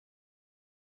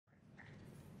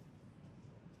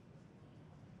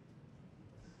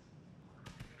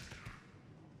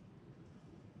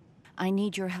I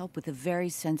need your help with a very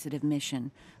sensitive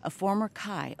mission. A former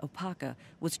Kai, Opaka,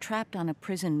 was trapped on a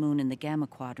prison moon in the Gamma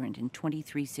Quadrant in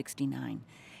 2369.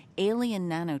 Alien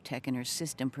nanotech in her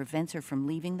system prevents her from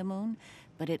leaving the moon,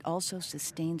 but it also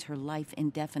sustains her life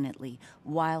indefinitely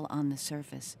while on the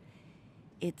surface.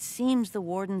 It seems the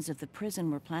wardens of the prison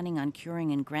were planning on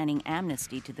curing and granting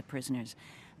amnesty to the prisoners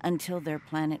until their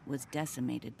planet was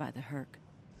decimated by the Herc.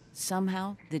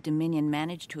 Somehow, the Dominion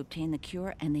managed to obtain the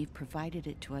cure, and they've provided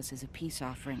it to us as a peace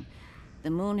offering. The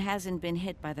moon hasn't been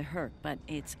hit by the Herc, but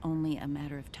it's only a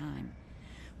matter of time.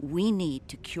 We need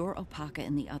to cure Opaka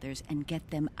and the others and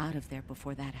get them out of there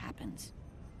before that happens.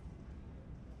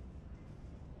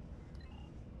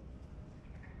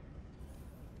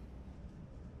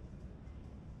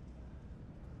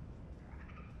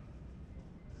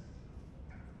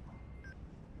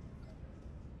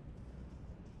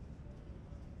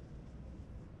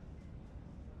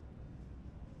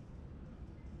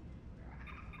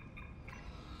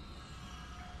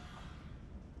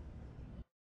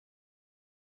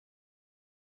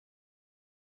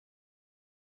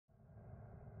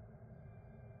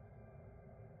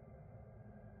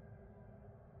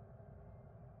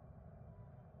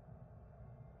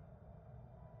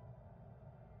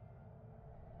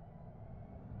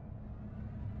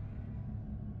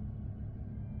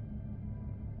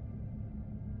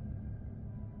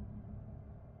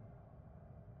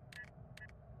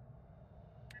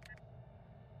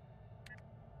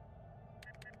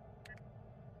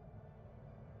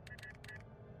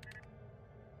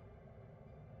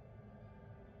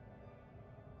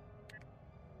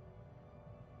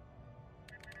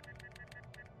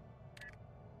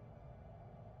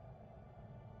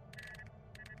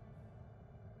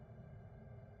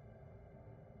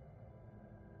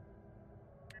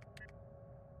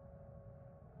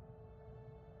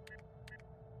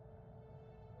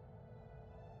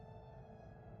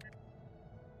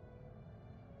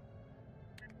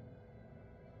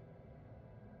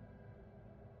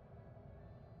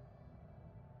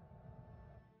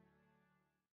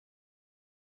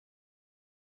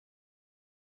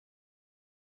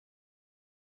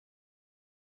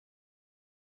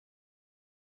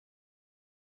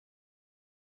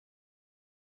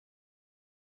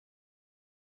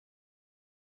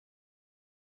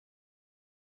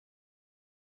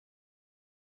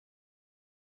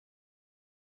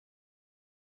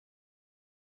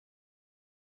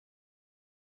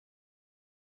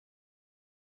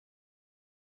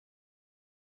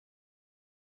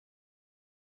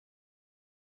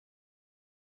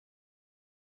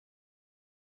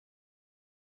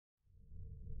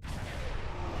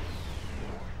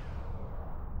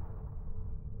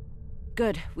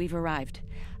 Good, we've arrived.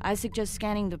 I suggest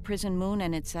scanning the prison moon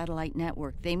and its satellite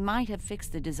network. They might have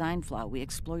fixed the design flaw we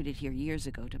exploited here years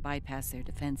ago to bypass their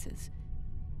defenses.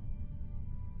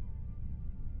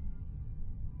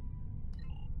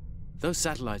 Those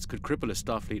satellites could cripple a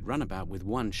Starfleet runabout with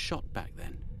one shot back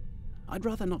then. I'd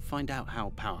rather not find out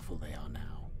how powerful they are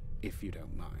now, if you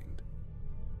don't mind.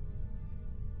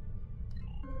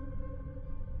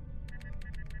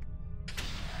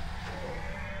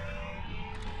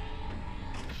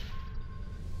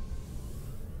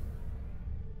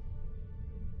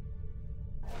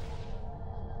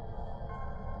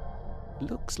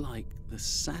 Looks like the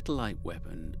satellite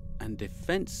weapon and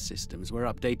defense systems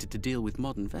were updated to deal with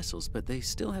modern vessels, but they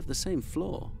still have the same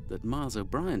flaw that Miles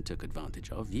O'Brien took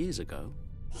advantage of years ago.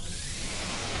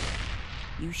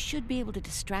 You should be able to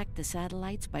distract the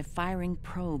satellites by firing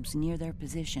probes near their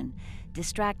position.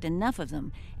 Distract enough of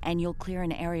them, and you'll clear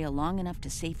an area long enough to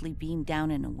safely beam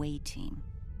down an away team.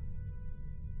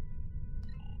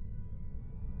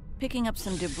 Picking up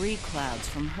some debris clouds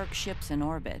from Herc ships in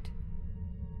orbit.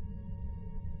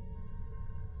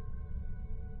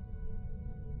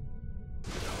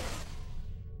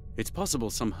 It's possible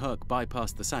some Herc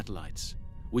bypassed the satellites.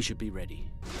 We should be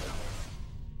ready.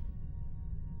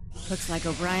 Looks like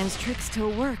O'Brien's trick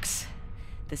still works.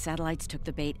 The satellites took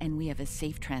the bait, and we have a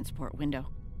safe transport window.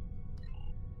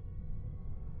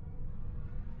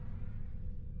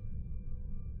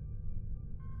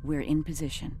 We're in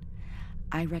position.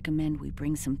 I recommend we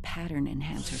bring some pattern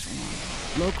enhancers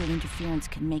along. Local interference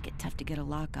can make it tough to get a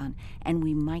lock on, and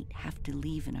we might have to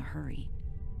leave in a hurry.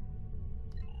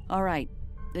 All right.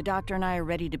 The doctor and I are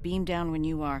ready to beam down when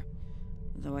you are.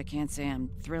 Though I can't say I'm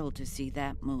thrilled to see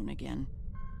that moon again.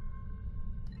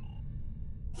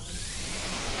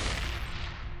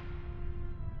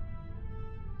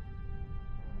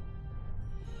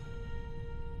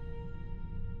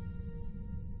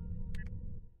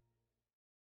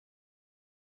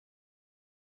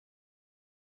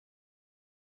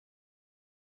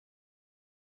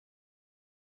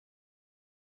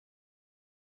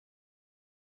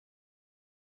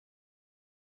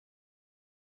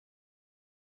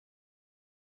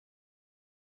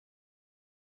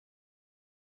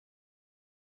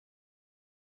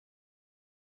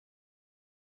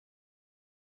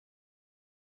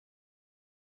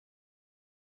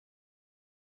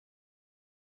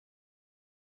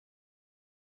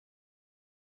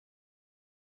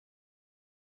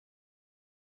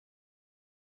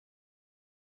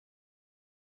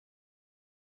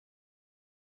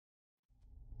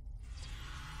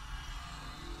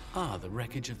 Ah, the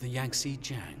wreckage of the Yangtze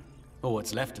Jiang. Or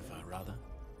what's left of her, rather.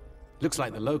 Looks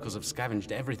like the locals have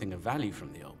scavenged everything of value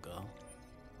from the old girl.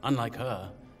 Unlike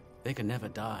her, they can never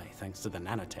die thanks to the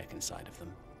nanotech inside of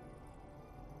them.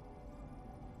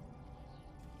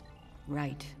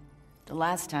 Right. The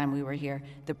last time we were here,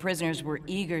 the prisoners were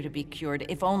eager to be cured,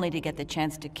 if only to get the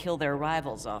chance to kill their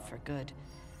rivals off for good.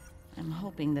 I'm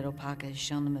hoping that Opaka has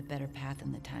shown them a better path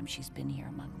in the time she's been here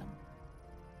among them.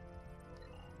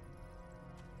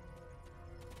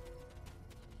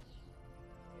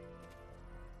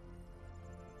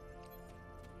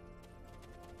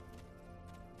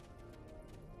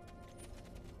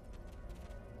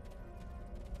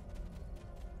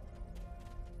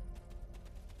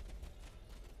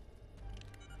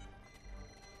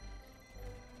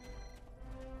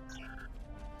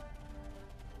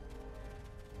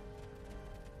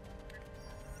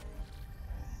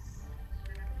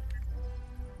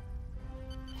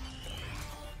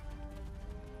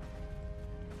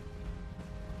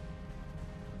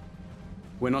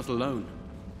 We're not alone.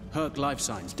 Herc life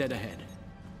signs dead ahead.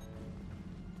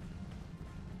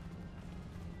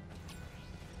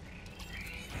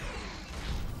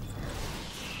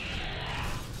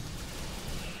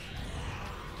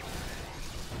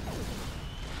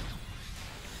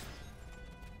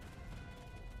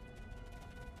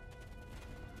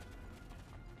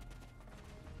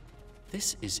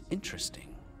 This is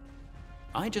interesting.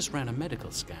 I just ran a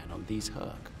medical scan on these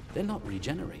Herc. They're not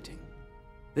regenerating.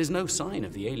 There's no sign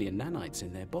of the alien nanites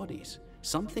in their bodies.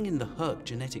 Something in the Herc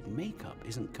genetic makeup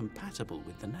isn't compatible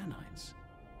with the nanites.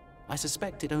 I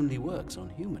suspect it only works on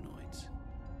humanoids.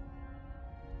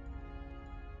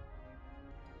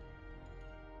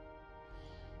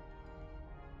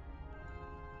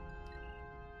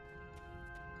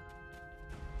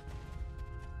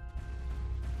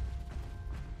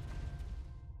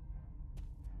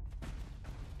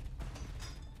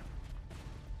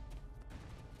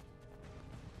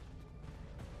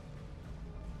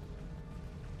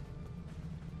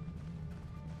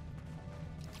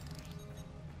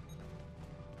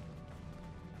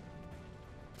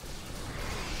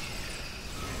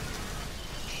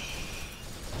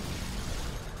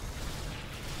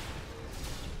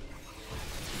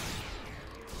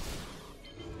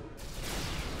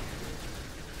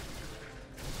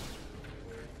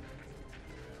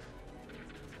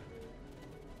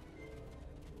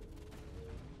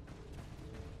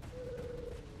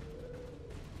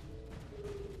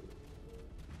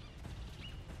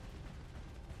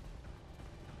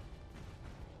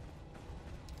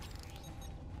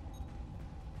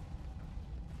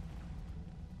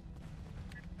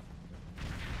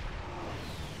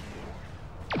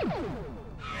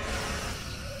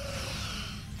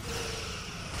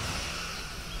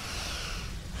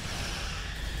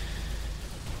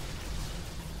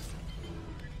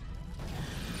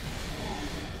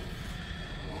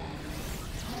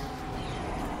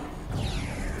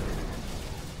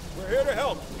 We're here to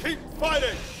help. Keep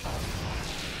fighting!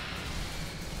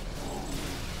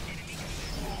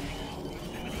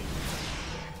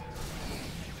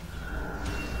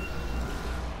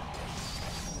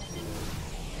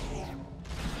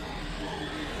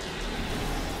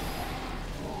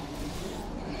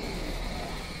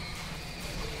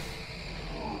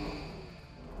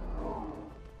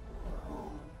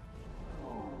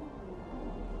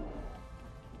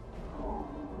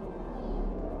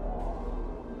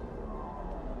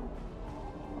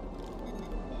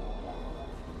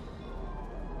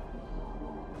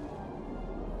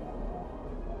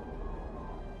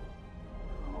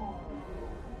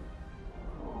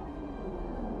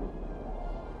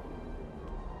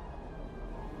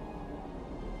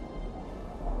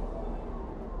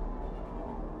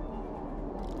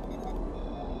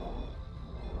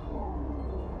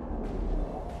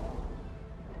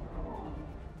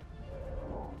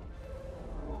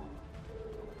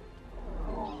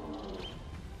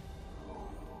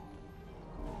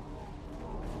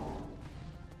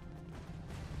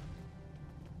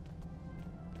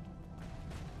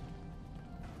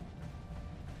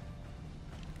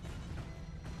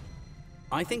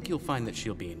 I think you'll find that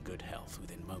she'll be in good health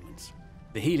within moments.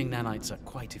 The healing nanites are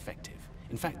quite effective.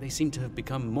 In fact, they seem to have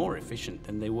become more efficient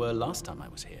than they were last time I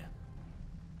was here.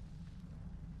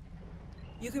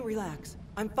 You can relax.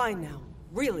 I'm fine now.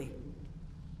 Really.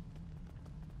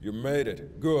 You made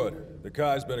it. Good. The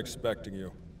Kai's been expecting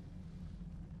you.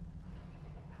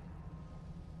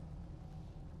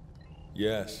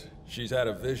 Yes, she's had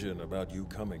a vision about you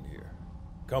coming here.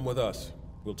 Come with us.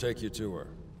 We'll take you to her.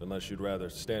 Unless you'd rather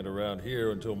stand around here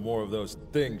until more of those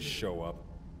things show up.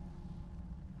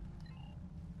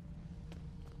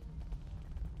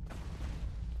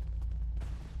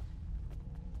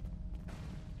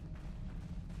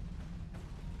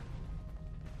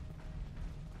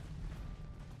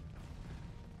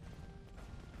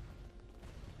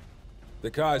 The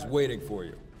Kai's waiting for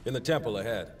you, in the temple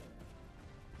ahead.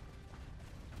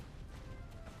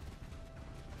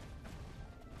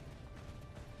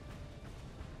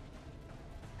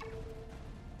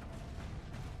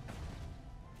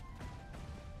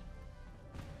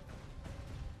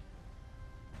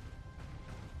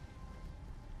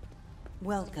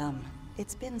 Welcome.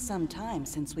 It's been some time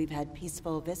since we've had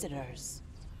peaceful visitors.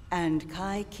 And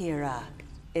Kai Kira,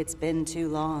 it's been too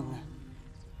long.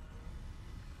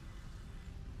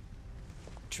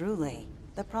 Truly,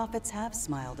 the prophets have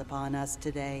smiled upon us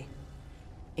today.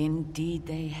 Indeed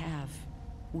they have.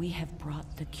 We have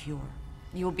brought the cure.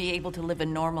 You'll be able to live a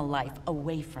normal life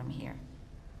away from here.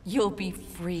 You'll be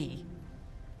free.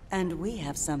 And we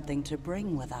have something to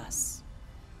bring with us.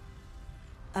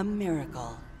 A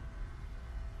miracle.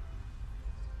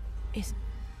 Is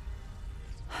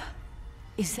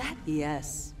that...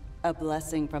 Yes, a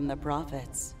blessing from the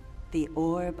prophets. The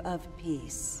Orb of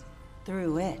Peace.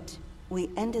 Through it, we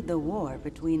ended the war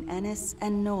between Ennis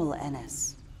and Noel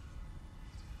Ennis.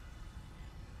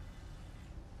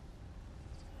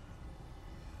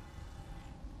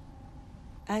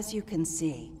 As you can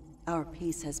see, our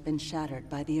peace has been shattered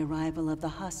by the arrival of the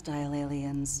hostile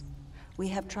aliens. We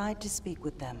have tried to speak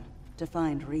with them, to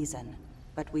find reason,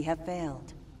 but we have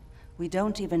failed. We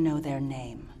don't even know their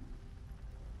name.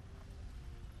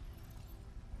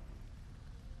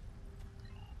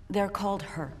 They're called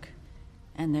Herc,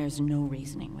 and there's no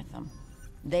reasoning with them.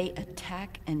 They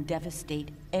attack and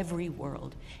devastate every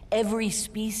world, every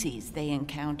species they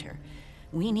encounter.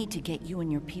 We need to get you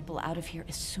and your people out of here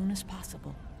as soon as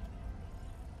possible.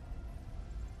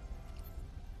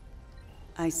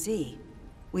 I see.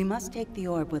 We must take the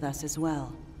orb with us as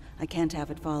well. I can't have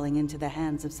it falling into the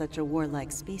hands of such a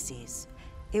warlike species.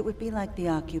 It would be like the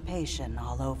occupation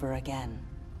all over again.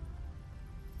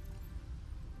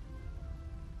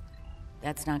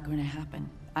 That's not going to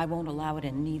happen. I won't allow it,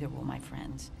 and neither will my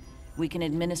friends. We can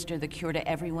administer the cure to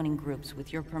everyone in groups.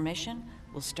 With your permission,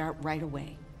 we'll start right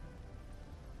away.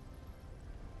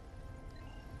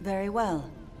 Very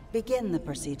well. Begin the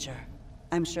procedure.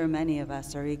 I'm sure many of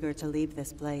us are eager to leave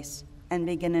this place and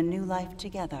begin a new life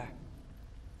together.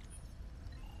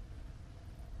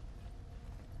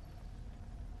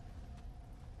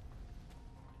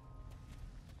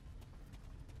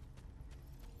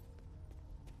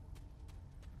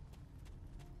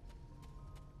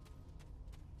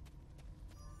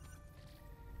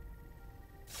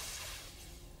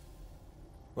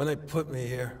 When they put me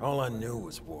here, all I knew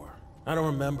was war. I don't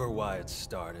remember why it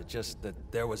started, just that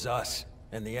there was us,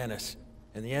 and the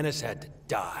Ennis had to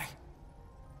die.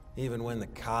 Even when the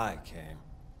Kai came,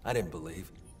 I didn't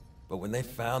believe. But when they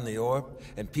found the orb,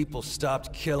 and people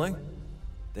stopped killing,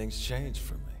 things changed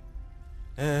for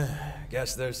me.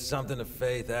 Guess there's something to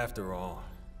faith after all.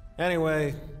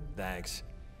 Anyway, thanks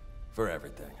for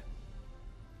everything.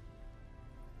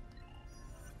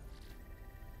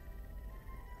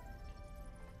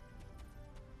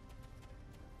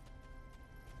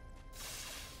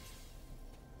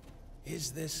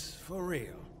 Is this for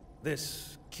real?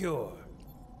 This cure?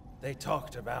 They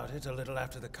talked about it a little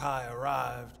after the Kai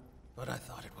arrived, but I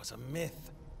thought it was a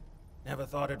myth. Never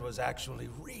thought it was actually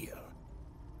real.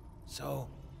 So,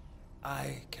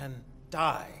 I can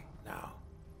die now.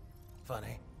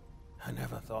 Funny, I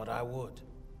never thought I would.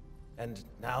 And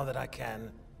now that I can,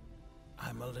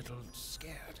 I'm a little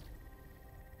scared.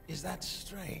 Is that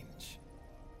strange?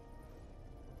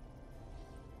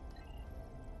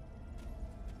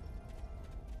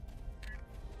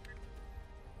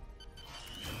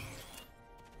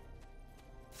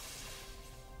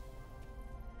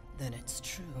 Then it's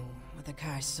true what the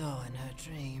Kai saw in her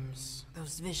dreams.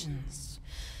 Those visions.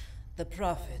 The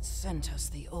prophets sent us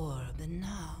the orb, and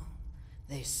now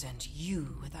they sent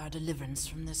you with our deliverance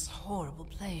from this horrible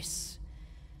place.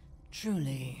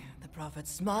 Truly, the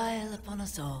prophets smile upon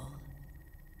us all.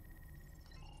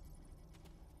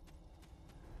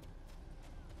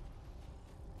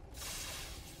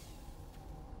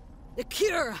 The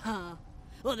cure, huh?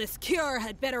 Well, this cure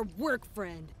had better work,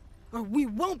 friend. Or we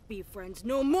won't be friends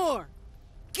no more.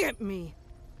 Get me.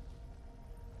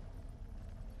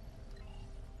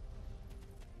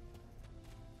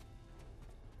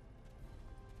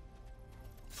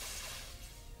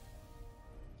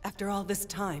 After all this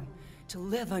time, to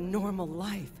live a normal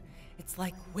life, it's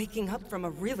like waking up from a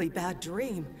really bad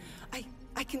dream. I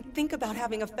can think about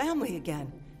having a family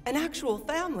again. An actual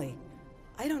family.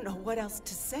 I don't know what else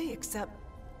to say except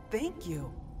thank you.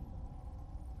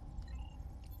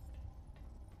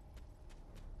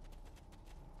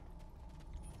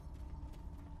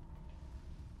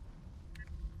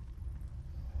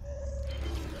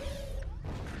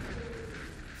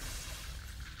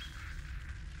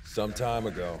 Some time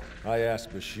ago, I asked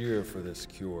Bashir for this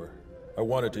cure. I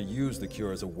wanted to use the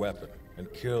cure as a weapon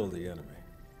and kill the enemy.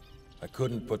 I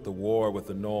couldn't put the war with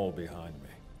the Knoll behind me.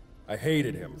 I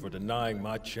hated him for denying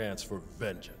my chance for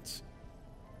vengeance.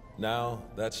 Now,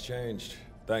 that's changed,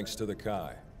 thanks to the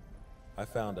Kai. I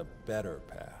found a better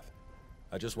path.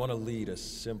 I just want to lead a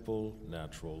simple,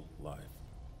 natural life.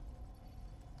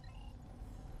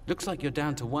 Looks like you're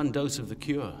down to 1 dose of the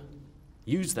cure.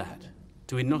 Use that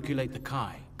to inoculate the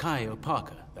Kai or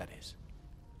Parker, that is.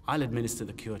 I'll administer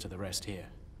the cure to the rest here.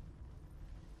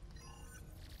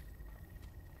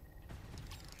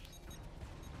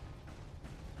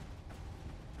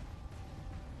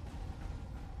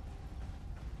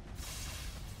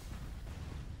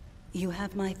 You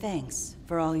have my thanks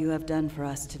for all you have done for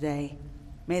us today.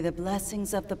 May the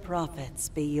blessings of the prophets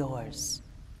be yours.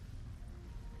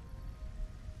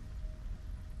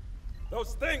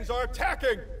 Those things are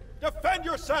attacking! Defend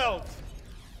yourselves!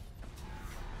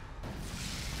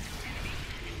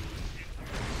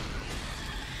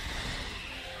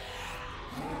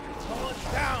 Someone's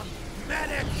down!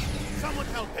 Medic! Someone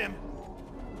help him!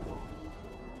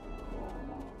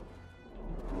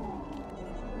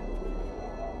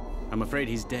 I'm afraid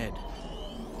he's dead.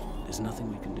 There's nothing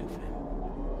we can do for him.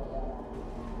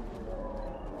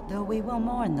 Though we will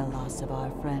mourn the loss of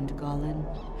our friend Gollin,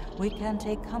 we can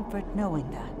take comfort knowing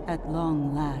that, at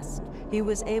long last, he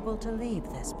was able to leave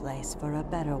this place for a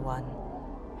better one.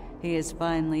 He is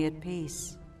finally at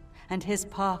peace, and his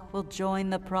Pak will join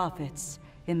the prophets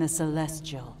in the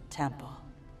Celestial Temple.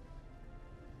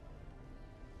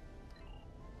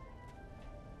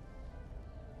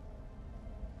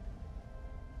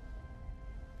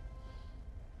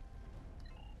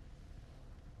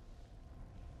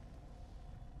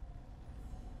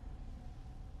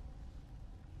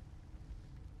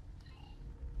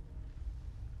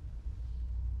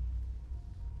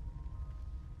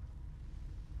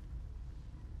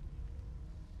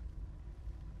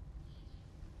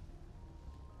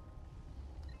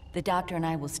 The doctor and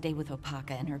I will stay with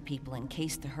Opaka and her people in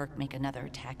case the Herc make another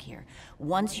attack here.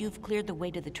 Once you've cleared the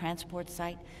way to the transport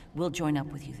site, we'll join up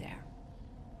with you there.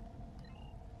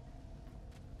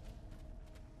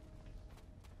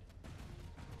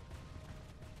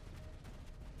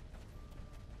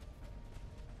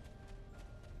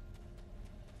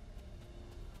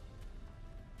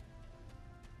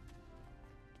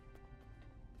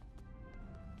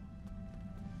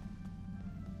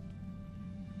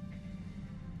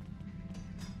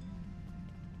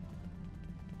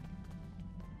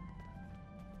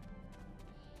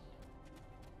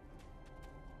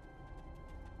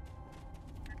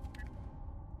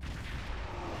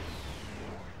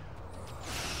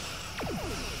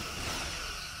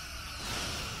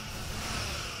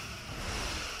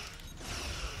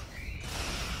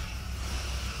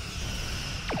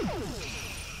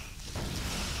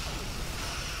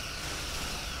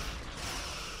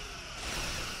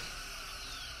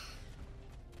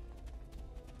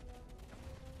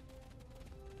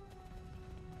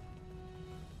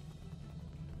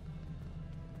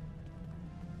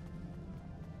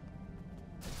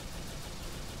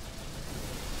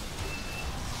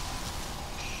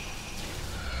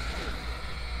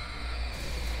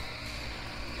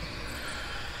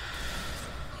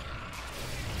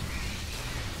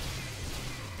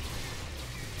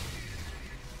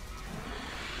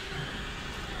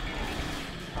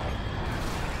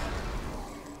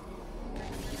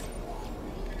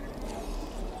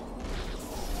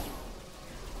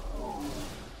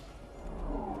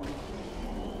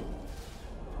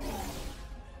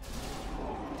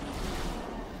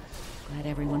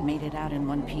 Everyone made it out in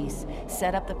one piece.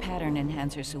 Set up the pattern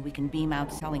enhancer so we can beam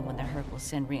out selling when the Herc will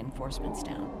send reinforcements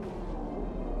down.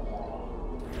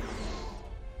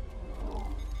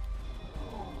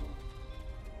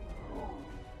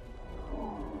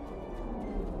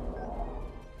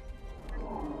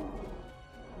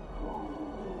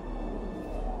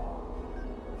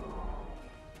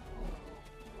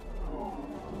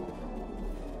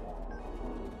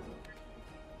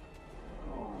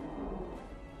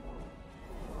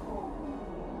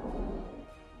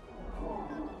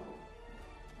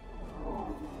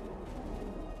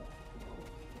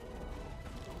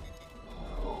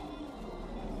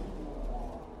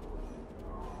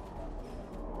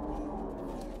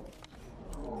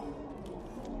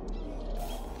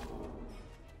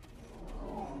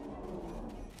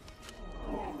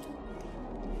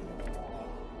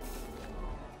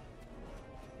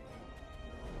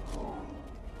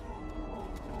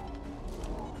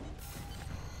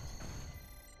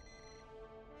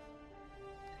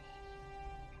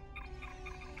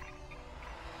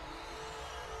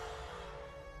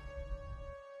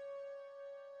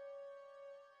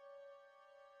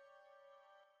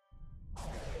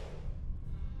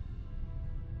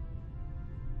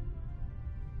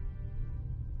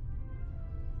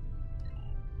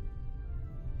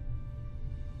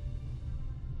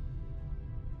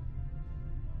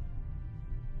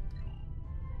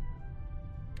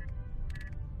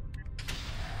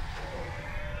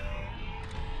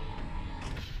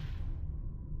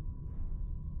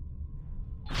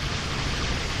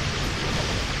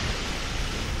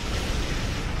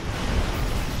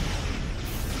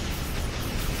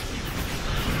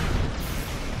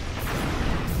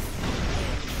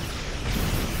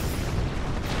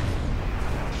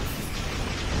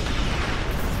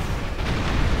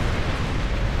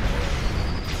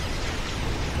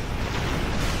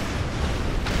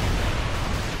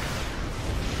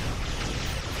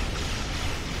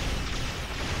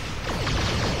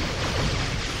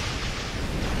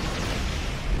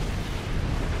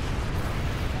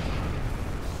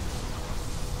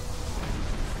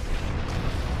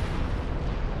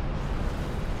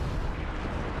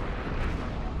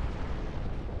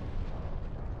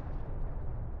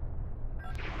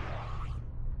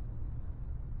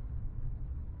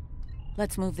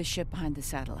 Let's move the ship behind the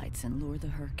satellites and lure the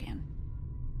Herc in.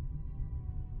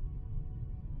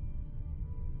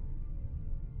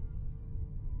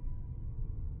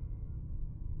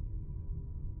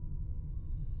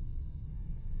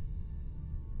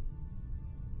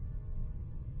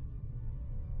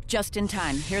 Just in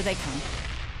time. Here they come.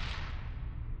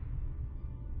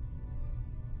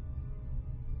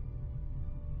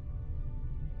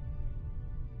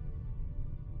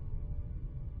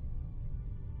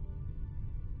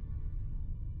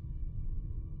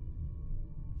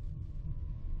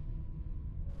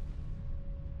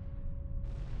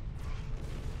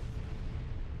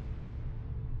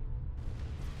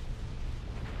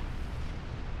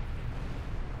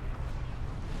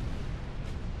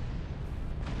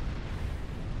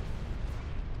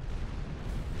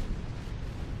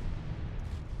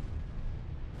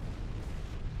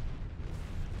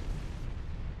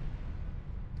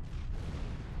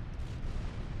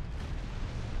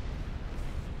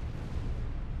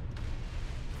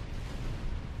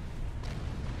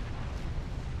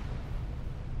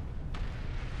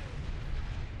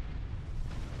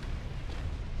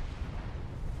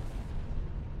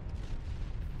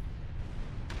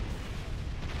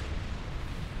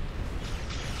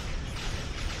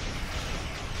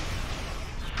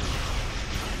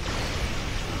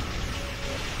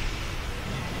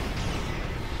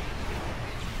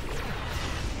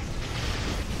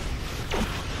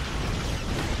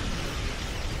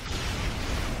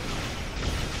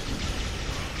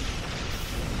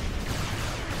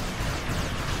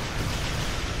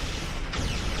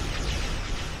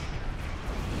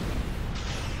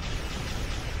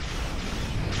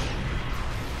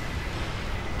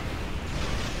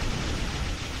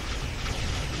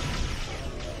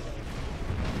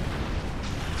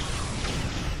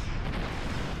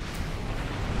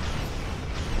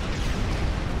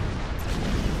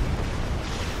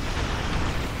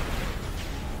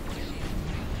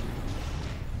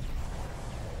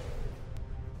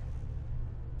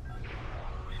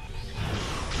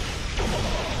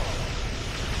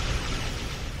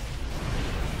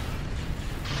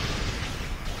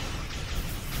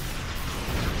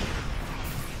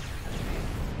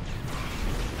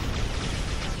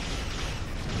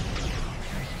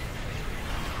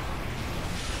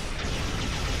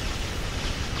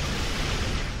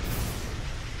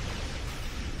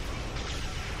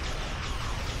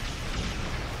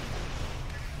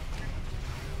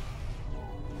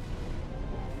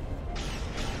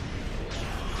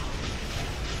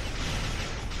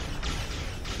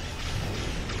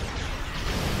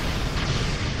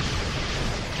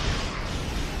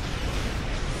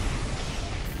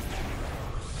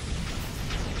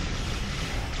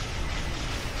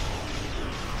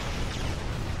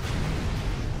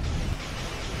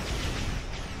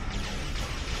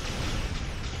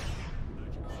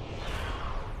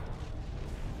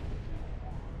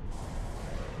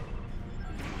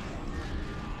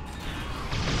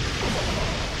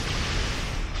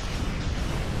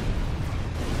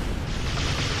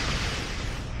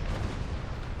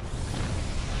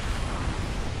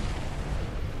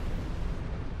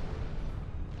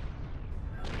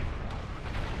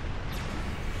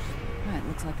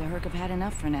 Looks like the Herc have had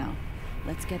enough for now.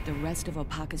 Let's get the rest of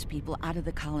Opaka's people out of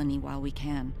the colony while we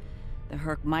can. The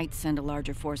Herc might send a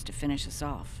larger force to finish us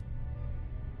off.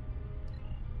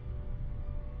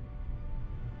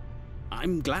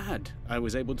 I'm glad I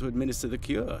was able to administer the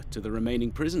cure to the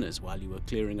remaining prisoners while you were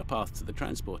clearing a path to the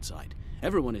transport site.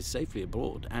 Everyone is safely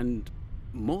aboard and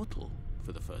mortal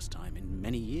for the first time in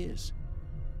many years.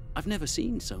 I've never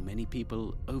seen so many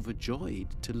people overjoyed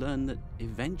to learn that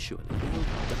eventually they'll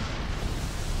die.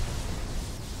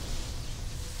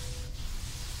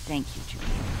 Thank you,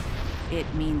 Julia.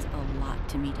 It means a lot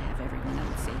to me to have everyone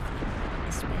out safely,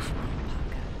 especially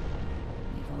Opaka.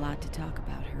 We have a lot to talk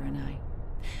about, her and I.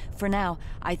 For now,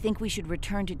 I think we should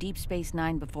return to Deep Space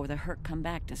Nine before the Herc come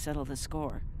back to settle the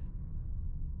score.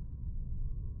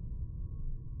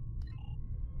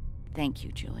 Thank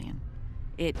you, Julian.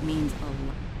 It means a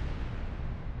lot.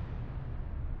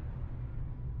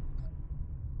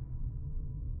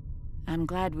 I'm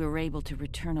glad we were able to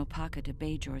return Opaka to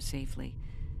Bajor safely.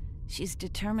 She's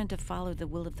determined to follow the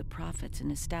will of the prophets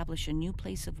and establish a new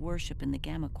place of worship in the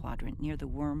Gamma Quadrant near the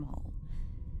wormhole.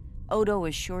 Odo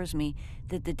assures me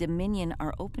that the Dominion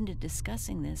are open to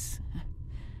discussing this.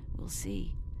 We'll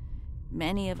see.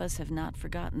 Many of us have not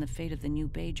forgotten the fate of the new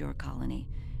Bajor colony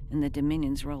and the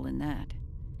Dominion's role in that.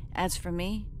 As for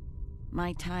me,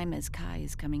 my time as Kai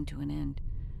is coming to an end.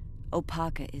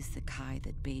 Opaka is the Kai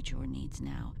that Bajor needs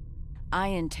now. I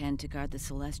intend to guard the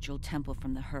Celestial Temple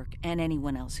from the Herc and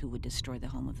anyone else who would destroy the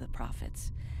home of the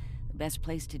prophets. best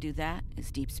place to do that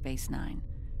is Deep Space Nine,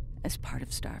 as part of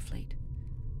Starfleet.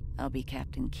 I'll be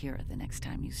Captain Kira the next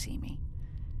time you see me.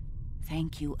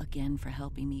 Thank you again for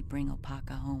helping me bring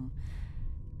Opaka home.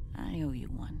 I owe you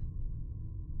one.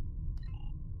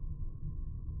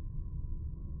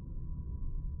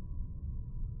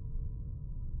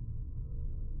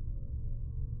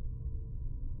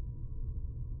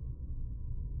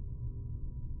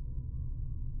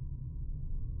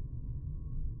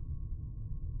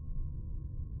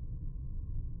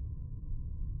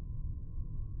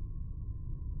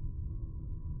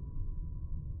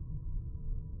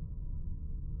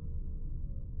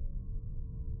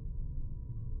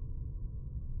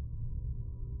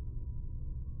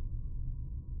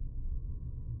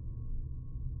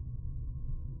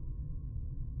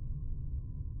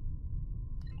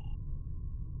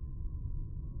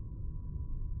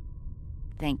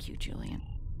 Thank you, Julian.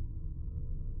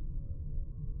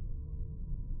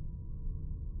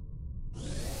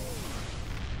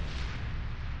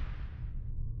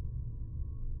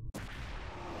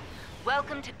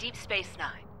 Welcome to Deep Space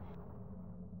Nine.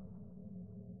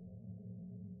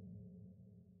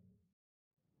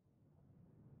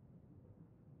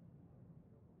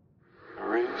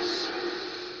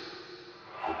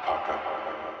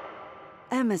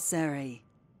 Emissary,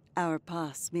 our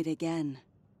paths meet again.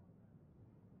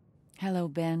 Hello,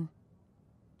 Ben.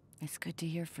 It's good to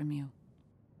hear from you.